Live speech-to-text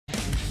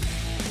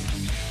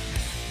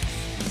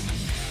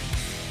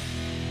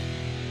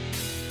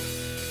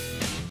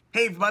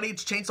Hey everybody,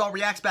 it's Chainsaw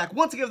Reacts back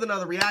once again with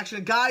another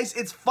reaction. Guys,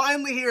 it's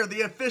finally here,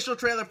 the official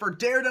trailer for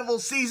Daredevil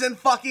Season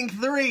fucking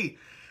 3.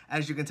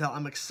 As you can tell,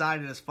 I'm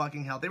excited as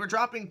fucking hell. They were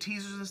dropping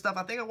teasers and stuff.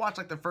 I think I watched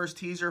like the first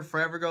teaser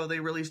forever ago they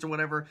released or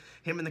whatever,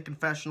 him in the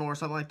confessional or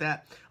something like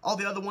that. All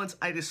the other ones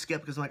I just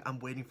skipped because I'm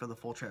waiting for the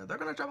full trailer. They're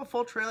going to drop a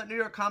full trailer at New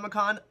York Comic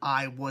Con.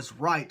 I was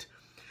right.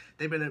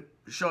 They've been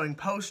showing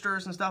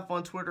posters and stuff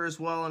on Twitter as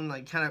well and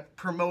like kind of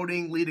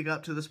promoting leading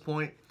up to this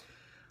point.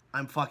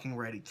 I'm fucking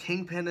ready.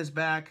 Kingpin is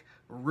back.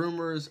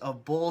 Rumors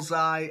of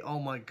Bullseye. Oh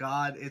my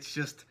god. It's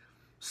just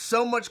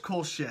so much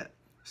cool shit.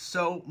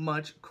 So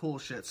much cool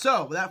shit.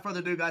 So, without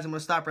further ado, guys, I'm going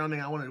to stop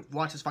rambling. I want to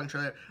watch this fucking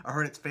trailer. I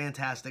heard it's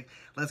fantastic.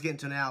 Let's get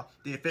into now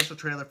the official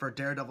trailer for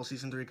Daredevil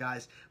Season 3,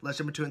 guys. Let's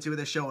jump into it and see what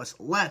they show us.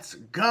 Let's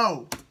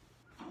go!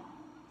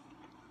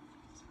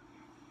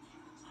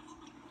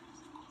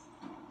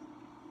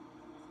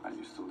 I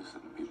used to listen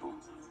to people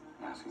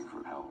asking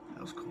for help.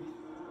 That was cool.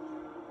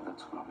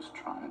 That's what I was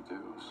trying to do,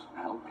 was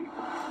help people.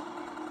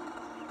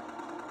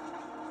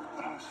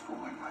 But I was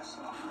fooling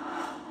myself.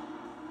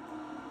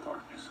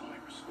 Darkness only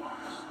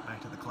responds.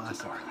 Back to the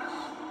classic. Darkness.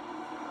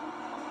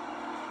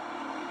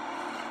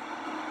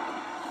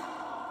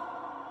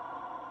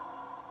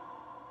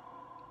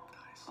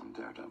 Nice. I'm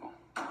Daredevil.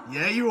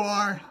 Yeah, you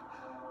are.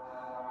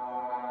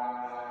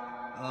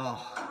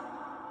 Oh.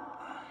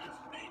 I have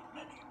made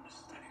many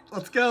mistakes.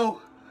 Let's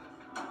go.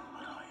 But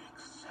I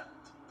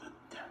accept the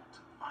debt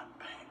I'm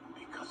paying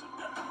because of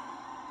them.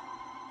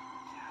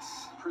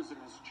 Yes. Prison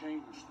has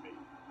changed me.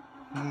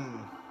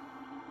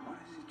 What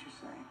is it you're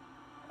saying?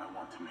 I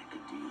want to make a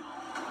deal.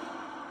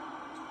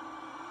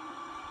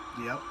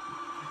 Yep.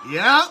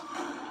 Yep.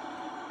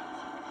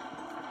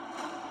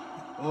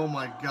 Oh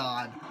my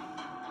god.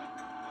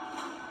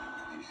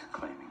 He's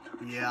claiming to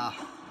be Yeah.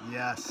 changed.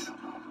 Yes. I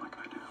don't know him like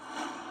I do.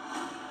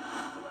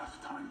 The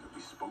last time that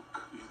we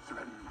spoke, you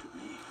threatened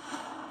me.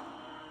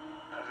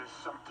 That is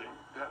something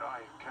that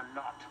I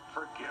cannot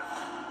forgive.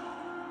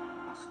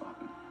 I'll stop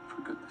him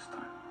for good this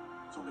time.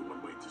 There's only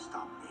one way to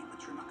stop me,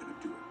 but you're not going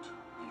to do it.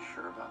 You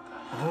sure about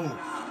that? Oh.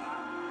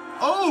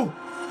 Oh!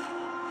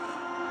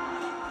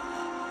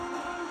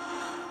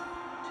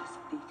 Just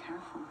be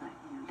careful that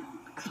you don't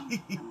become a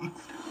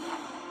monster.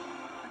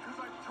 Because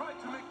I've tried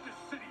to make this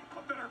city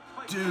a better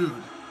place.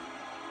 Dude.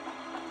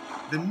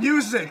 The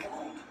music!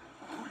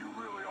 Who you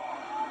really are.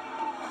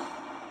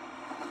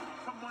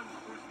 Someone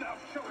who's now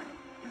showing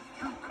his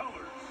true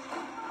colors.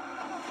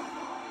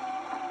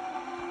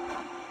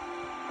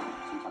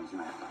 Sometimes you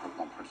have to hurt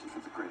one person for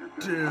the greater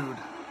good. Dude.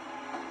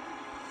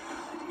 The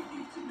city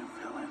needs a new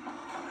villain. I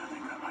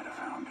think I might have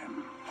found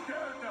him.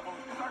 Daredevil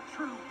is our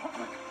true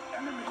public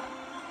enemy.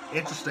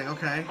 Interesting,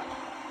 okay.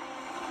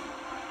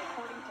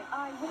 According to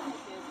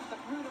eyewitnesses, the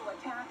brutal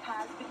attack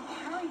has been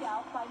carried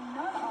out by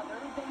none other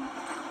than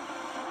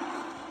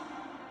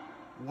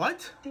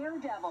What?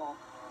 Daredevil.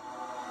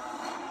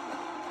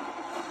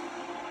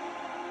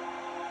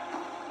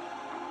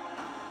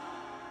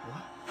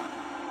 What?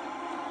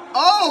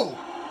 Oh!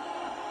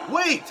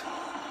 Wait!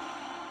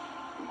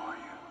 Who are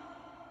you?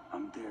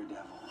 I'm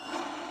Daredevil.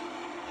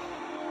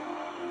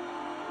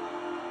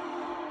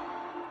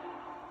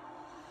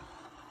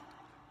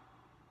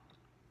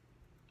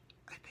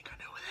 I think I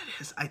know who that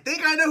is. I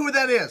think I know who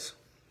that is.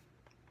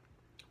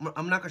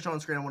 I'm not going to show on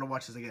screen. I want to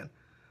watch this again.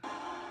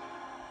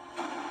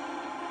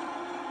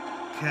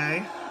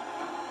 Okay.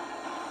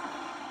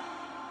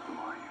 Who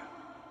are you?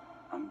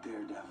 I'm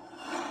Daredevil.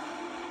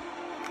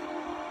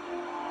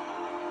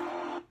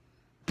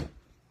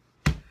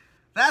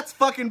 That's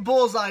fucking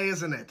Bullseye,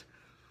 isn't it?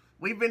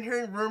 We've been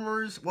hearing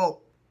rumors.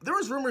 Well, there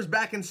was rumors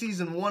back in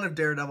Season 1 of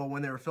Daredevil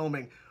when they were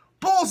filming.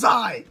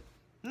 Bullseye!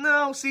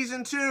 No,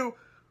 Season 2,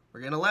 we're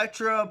getting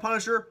Elektra,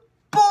 Punisher.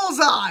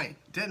 Bullseye!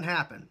 Didn't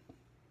happen.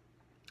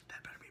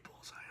 That better be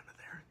Bullseye under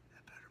there.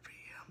 That better be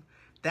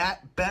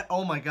him.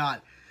 Oh my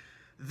god.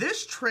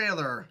 This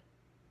trailer,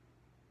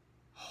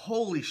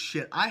 holy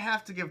shit. I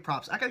have to give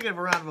props. I gotta give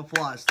a round of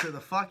applause to the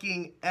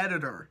fucking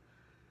editor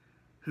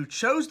who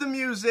chose the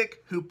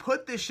music, who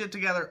put this shit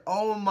together.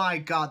 Oh my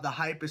god, the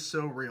hype is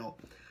so real.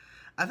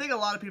 I think a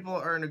lot of people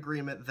are in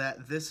agreement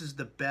that this is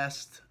the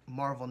best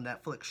Marvel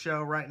Netflix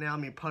show right now. I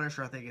mean,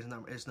 Punisher, I think,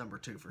 is number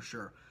 2 for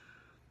sure.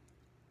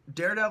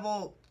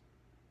 Daredevil,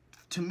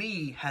 to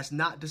me, has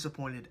not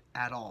disappointed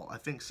at all. I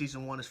think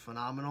Season 1 is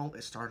phenomenal.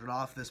 It started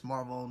off this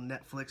Marvel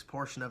Netflix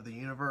portion of the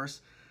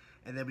universe,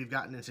 and then we've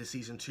gotten into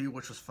Season 2,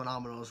 which was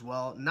phenomenal as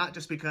well. Not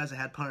just because it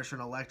had Punisher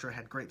and Elektra, it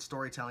had great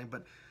storytelling,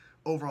 but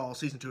overall,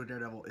 Season 2 of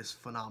Daredevil is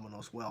phenomenal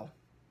as well.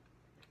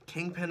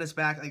 Kingpin is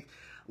back. Like,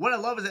 what I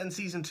love is that in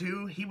Season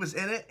 2, he was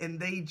in it, and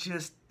they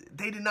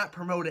did not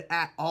promote it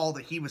at all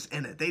that he was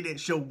in it. They didn't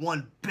show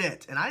one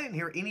bit. And I didn't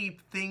hear any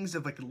things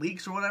of, like,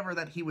 leaks or whatever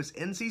that he was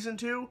in Season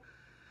 2.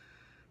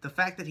 The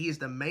fact that he is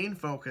the main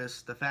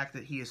focus, the fact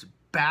that he is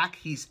back,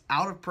 he's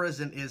out of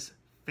prison, is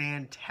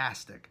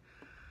fantastic.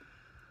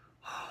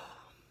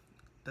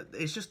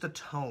 It's just the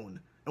tone.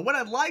 And what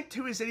I like,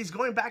 too, is that he's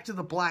going back to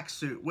the black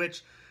suit,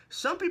 which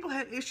some people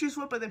had issues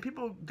with, but then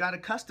people got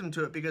accustomed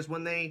to it because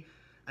when they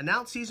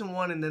announce season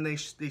 1 and then they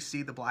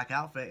see the black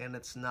outfit and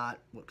it's not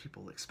what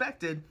people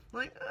expected,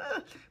 like,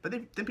 but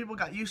then people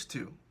got used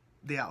to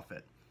the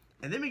outfit.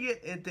 And then we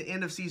get at the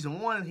end of season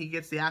 1 and he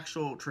gets the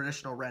actual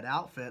traditional red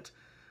outfit.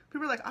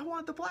 People are like, I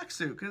want the black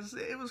suit because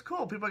it was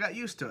cool. People got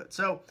used to it.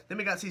 So then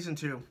we got season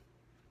 2.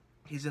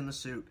 He's in the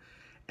suit.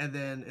 And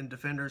then in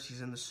Defenders,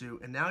 he's in the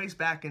suit. And now he's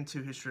back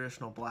into his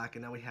traditional black.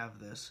 And now we have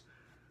this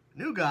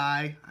new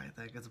guy. I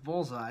think it's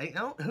Bullseye.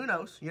 Who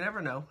knows? You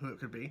never know who it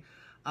could be.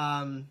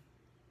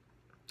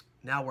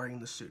 Now wearing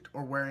the suit,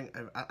 or wearing,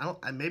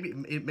 maybe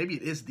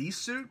it is the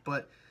suit,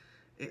 but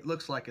it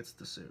looks like it's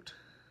the suit.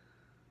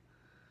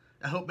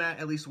 I hope Matt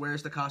at least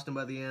wears the costume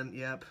by the end.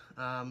 Yep.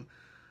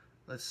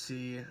 Let's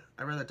see.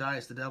 I'd rather die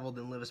as the devil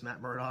than live as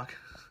Matt Murdock.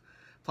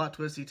 Plot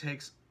twist: he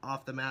takes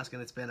off the mask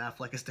and it's Ben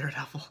Affleck as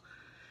Daredevil.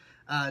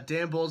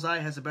 Dan Bullseye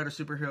has a better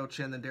superhero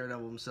chin than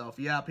Daredevil himself.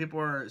 Yeah, people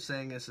are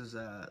saying this is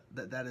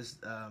that is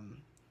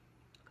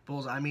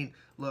Bullseye. I mean,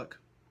 look.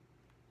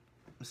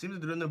 It seems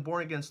they're doing the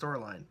Born Again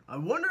storyline. I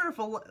wonder if,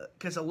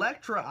 because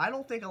Elektra, I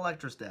don't think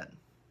Elektra's dead.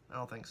 I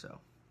don't think so.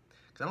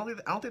 Because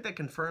I don't think they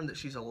confirmed that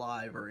she's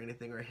alive or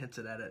anything, or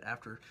hinted at it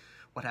after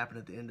what happened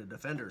at the end of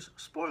Defenders.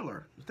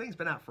 Spoiler: the thing's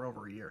been out for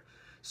over a year.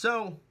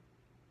 So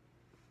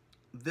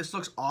this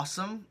looks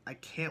awesome. I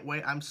can't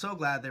wait. I'm so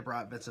glad they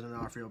brought Vincent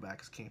D'Onofrio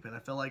back as Kingpin. I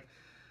feel like,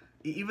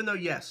 even though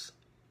yes,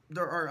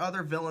 there are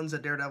other villains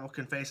that Daredevil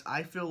can face,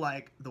 I feel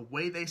like the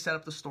way they set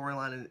up the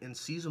storyline in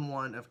season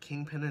 1 of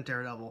Kingpin and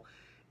Daredevil,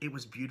 it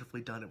was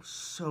beautifully done. It was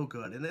so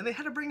good. And then they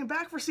had to bring him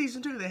back for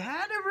season 2. They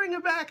had to bring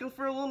him back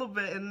for a little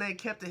bit, and they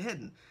kept it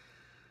hidden.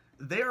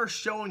 They are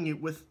showing you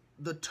with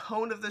the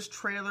tone of this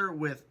trailer,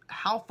 with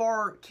how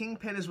far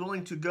Kingpin is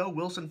willing to go,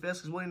 Wilson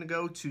Fisk is willing to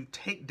go to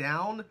take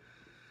down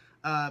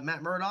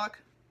Matt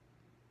Murdock.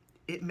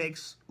 It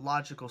makes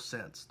logical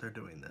sense they're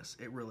doing this.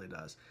 It really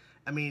does.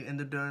 I mean, and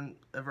they're doing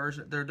a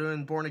version, they're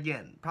doing Born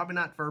Again. Probably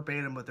not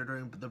verbatim, but they're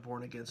doing the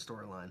Born Again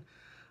storyline.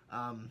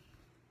 I'm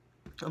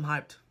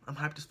hyped. I'm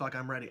hyped as fuck.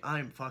 I'm ready.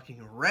 I'm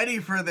fucking ready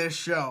for this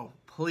show.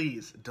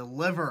 Please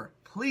deliver.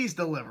 Please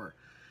deliver.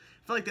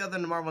 I feel like the other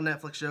Marvel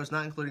Netflix shows,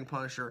 not including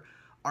Punisher,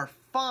 are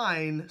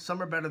fine.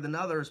 Some are better than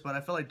others, but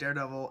I feel like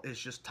Daredevil is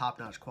just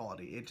top-notch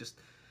quality.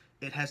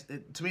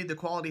 To me, the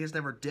quality has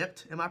never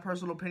dipped, in my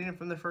personal opinion,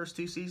 from the first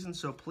 2 seasons.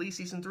 So please,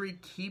 season 3,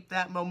 keep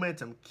that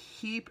momentum.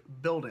 Keep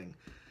building.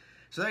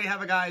 So there you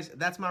have it, guys.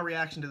 That's my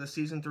reaction to the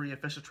Season 3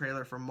 official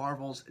trailer for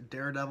Marvel's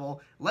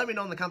Daredevil. Let me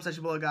know in the comment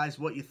section below, guys,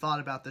 what you thought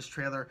about this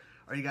trailer.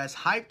 Are you guys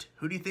hyped?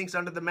 Who do you think's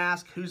under the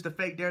mask? Who's the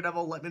fake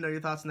Daredevil? Let me know your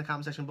thoughts in the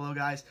comment section below,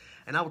 guys.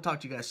 And I will talk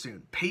to you guys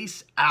soon.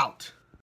 Peace out.